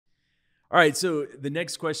All right, so the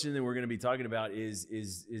next question that we're going to be talking about is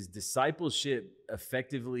discipleship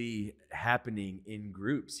effectively happening in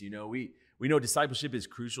groups? We know discipleship is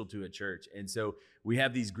crucial to a church, and so we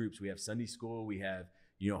have these groups. We have Sunday school, we have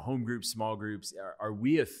home groups, small groups. Are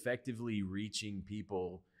we effectively reaching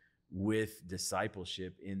people with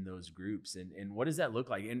discipleship in those groups? And what does that look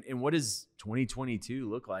like? And what does 2022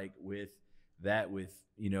 look like with that? With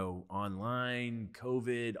online,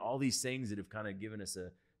 COVID, all these things that have kind of given us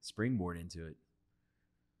a springboard into it.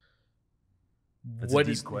 That's a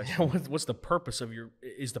deep question. What's the purpose of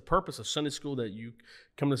is the purpose of Sunday school that you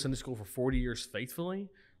come to Sunday school for 40 years faithfully,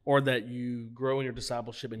 or that you grow in your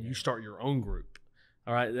discipleship and you start your own group?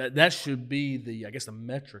 All right, that should be the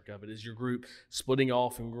metric of it, is your group splitting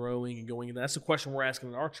off and growing and going. And that's the question we're asking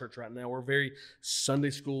in our church right now. We're a very Sunday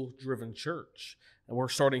school driven church. And we're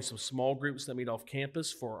starting some small groups that meet off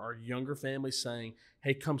campus for our younger families, saying,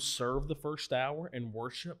 hey, come serve the first hour and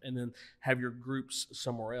worship, and then have your groups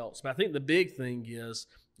somewhere else. But I think the big thing is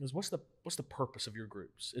what's the purpose of your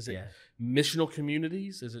groups? Is it missional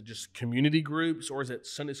communities? Is it just community groups? Or is it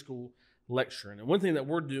Sunday school lecturing? And one thing that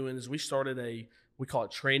we're doing is we started we call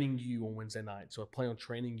it Training You on Wednesday night. So I play on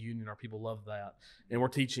Training Union. Our people love that. And we're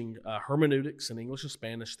teaching hermeneutics in English and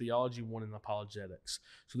Spanish, theology 1, and apologetics.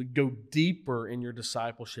 So to go deeper in your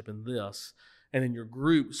discipleship in this. And in your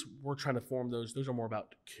groups, we're trying to form those. Those are more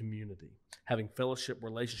about community, having fellowship,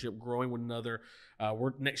 relationship, growing with another.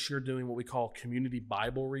 We're next year doing what we call community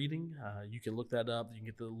Bible reading. You can look that up. You can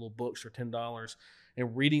get the little books for $10.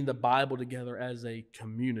 And reading the Bible together as a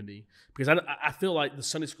community. Because I feel like the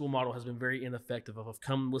Sunday school model has been very ineffective of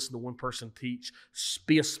come listen to one person teach,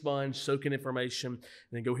 be a sponge, soak in information, and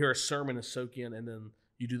then go hear a sermon and soak in, and then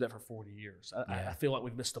you do that for 40 years. I feel like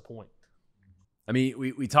we've missed the point. I mean,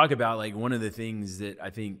 we talk about, like, one of the things that I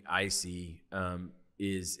think I see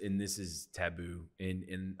is, and this is taboo,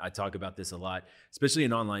 and I talk about this a lot, especially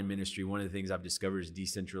in online ministry. One of the things I've discovered is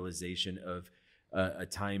decentralization of a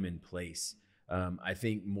time and place. I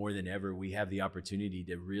think more than ever, we have the opportunity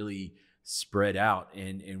to really spread out,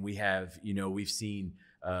 and we have, we've seen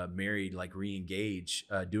married like re-engage,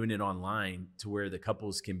 doing it online to where the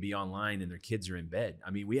couples can be online and their kids are in bed. I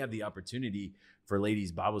mean, we have the opportunity for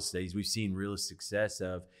ladies' Bible studies. We've seen real success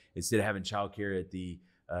of, instead of having childcare at the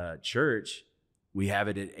church, we have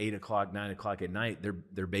it at 8 o'clock, 9 o'clock at night.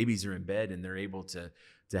 Their babies are in bed and they're able to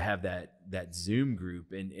have that Zoom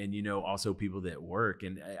group, and also people that work.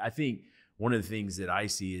 And I think one of the things that I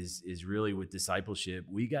see is really with discipleship,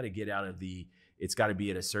 we got to get out of it's got to be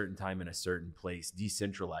at a certain time in a certain place,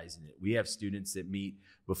 decentralizing it. We have students that meet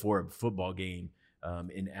before a football game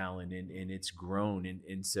in Allen, and it's grown.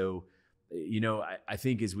 And so, I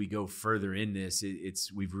think as we go further in this,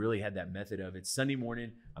 we've really had that method of, it's Sunday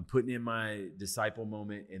morning, I'm putting in my disciple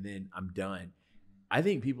moment, and then I'm done. I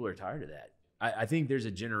think people are tired of that. I think there's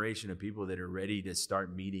a generation of people that are ready to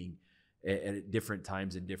start meeting at different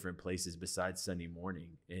times in different places besides Sunday morning.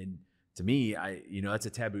 And to me, that's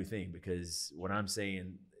a taboo thing, because what I'm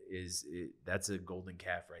saying is that's a golden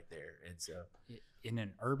calf right there. And so in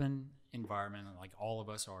an urban environment like all of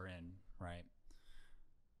us are in, right,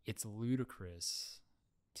 it's ludicrous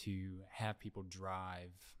to have people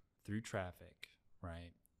drive through traffic,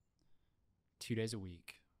 right, 2 days a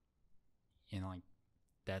week, and like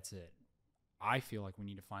that's it. I feel like we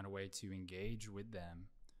need to find a way to engage with them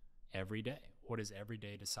every day. What does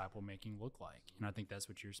everyday disciple making look like? And I think that's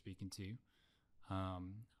what you're speaking to.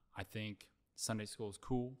 I think Sunday school is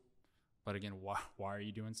cool, but again, why are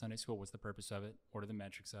you doing Sunday school? What's the purpose of it? What are the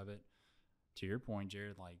metrics of it? To your point,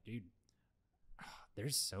 Jared, like, dude,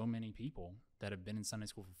 there's so many people that have been in Sunday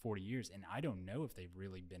school for 40 years, and I don't know if they've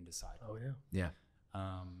really been discipled. Oh yeah.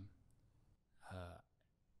 Yeah.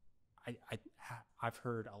 I've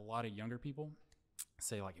heard a lot of younger people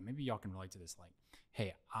say, like, maybe y'all can relate to this, like,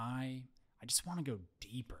 hey, I just want to go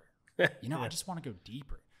deeper. I just want to go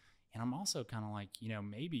deeper. And I'm also kind of like,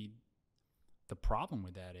 maybe the problem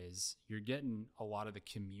with that is you're getting a lot of the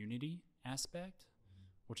community aspect,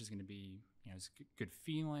 which is going to be, it's a good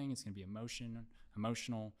feeling. It's going to be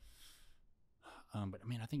emotional. But I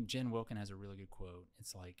mean, I think Jen Wilkin has a really good quote.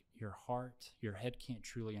 It's like, your head can't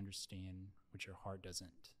truly understand what your heart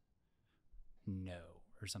doesn't know,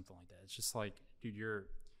 or something like that. It's just like, dude, your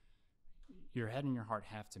head and your heart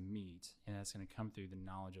have to meet, and that's going to come through the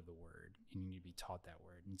knowledge of the word, and you need to be taught that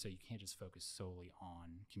word. And so you can't just focus solely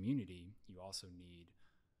on community. You also need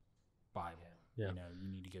Bible. Yeah.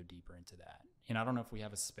 You need to go deeper into that. And I don't know if we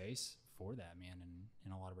have a space for that, man,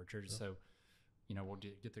 in a lot of our churches. So, we'll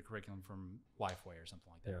get the curriculum from Lifeway or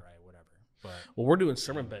something like that, right? Whatever. But Well, we're doing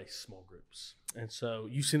sermon-based small groups. And so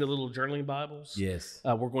you've seen the little journaling Bibles. Yes.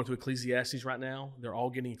 We're going through Ecclesiastes right now. They're all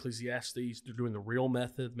getting Ecclesiastes. They're doing the real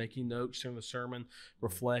method, making notes during the sermon,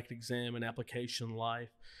 reflect, examine, application, life.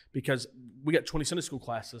 Because we got 20 Sunday school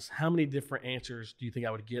classes. How many different answers do you think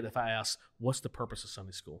I would get if I asked, what's the purpose of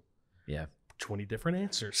Sunday school? Yeah. 20 different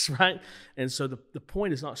answers, right? And so the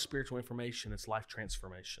point is not spiritual information, it's life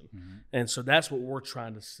transformation. mm-hmm. And so that's what we're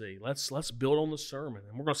trying to see. Let's build on the sermon,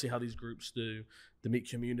 and we're going to see how these groups do to meet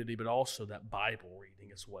community, but also that Bible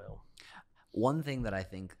reading as well. One thing that I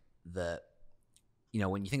think that,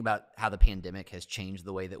 when you think about how the pandemic has changed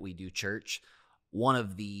the way that we do church, one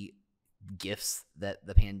of the gifts that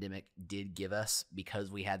the pandemic did give us,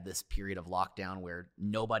 because we had this period of lockdown where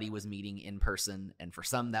nobody was meeting in person, and for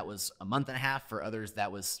some that was a month and a half, for others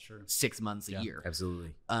that was 6 months a year.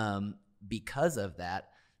 Absolutely. Because of that,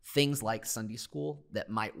 things like Sunday school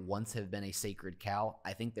that might once have been a sacred cow,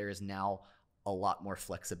 I think there is now a lot more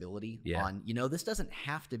flexibility on, this doesn't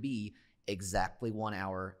have to be exactly 1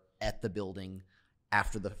 hour at the building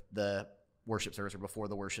after the worship service or before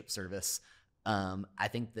the worship service. I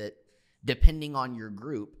think that depending on your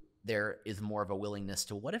group, there is more of a willingness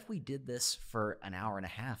to, what if we did this for an hour and a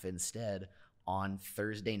half instead on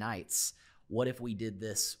Thursday nights? What if we did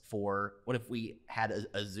this what if we had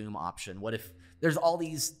a Zoom option? What if there's all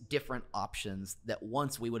these different options that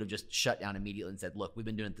once we would have just shut down immediately and said, look, we've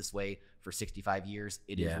been doing it this way for 65 years.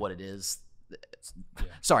 It is what it is.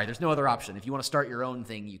 Sorry, there's no other option. If you want to start your own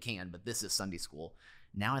thing, you can, but this is Sunday school.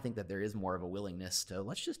 Now I think that there is more of a willingness to,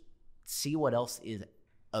 let's just see what else is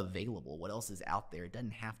available, what else is out there. It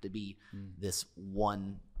doesn't have to be this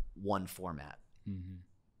one format. Mm-hmm.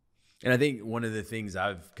 And I think one of the things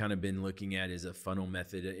I've kind of been looking at is a funnel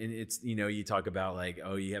method. And it's, you talk about like,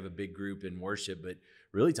 oh, you have a big group in worship, but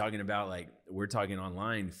really talking about like, we're talking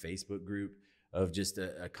online Facebook group of just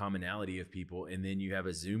a commonality of people. And then you have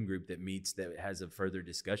a Zoom group that meets, that has a further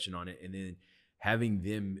discussion on it. And then having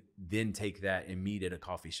them then take that and meet at a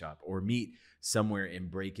coffee shop or meet somewhere and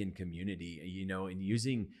break in community, and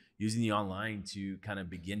using the online to kind of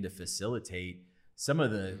begin to facilitate some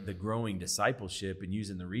of the growing discipleship and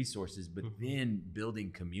using the resources, but then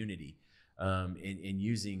building community and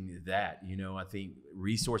using that, I think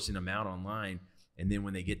resourcing them out online. And then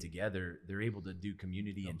when they get together, they're able to do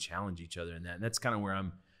community and challenge each other in that. And that's kind of where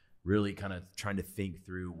I'm really kind of trying to think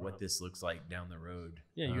through what this looks like down the road.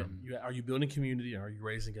 Yeah, are you building community, or are you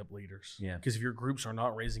raising up leaders? Yeah. Because if your groups are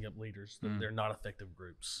not raising up leaders, then they're not effective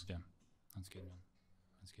groups. Yeah, that's good, man.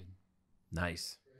 That's good. Nice.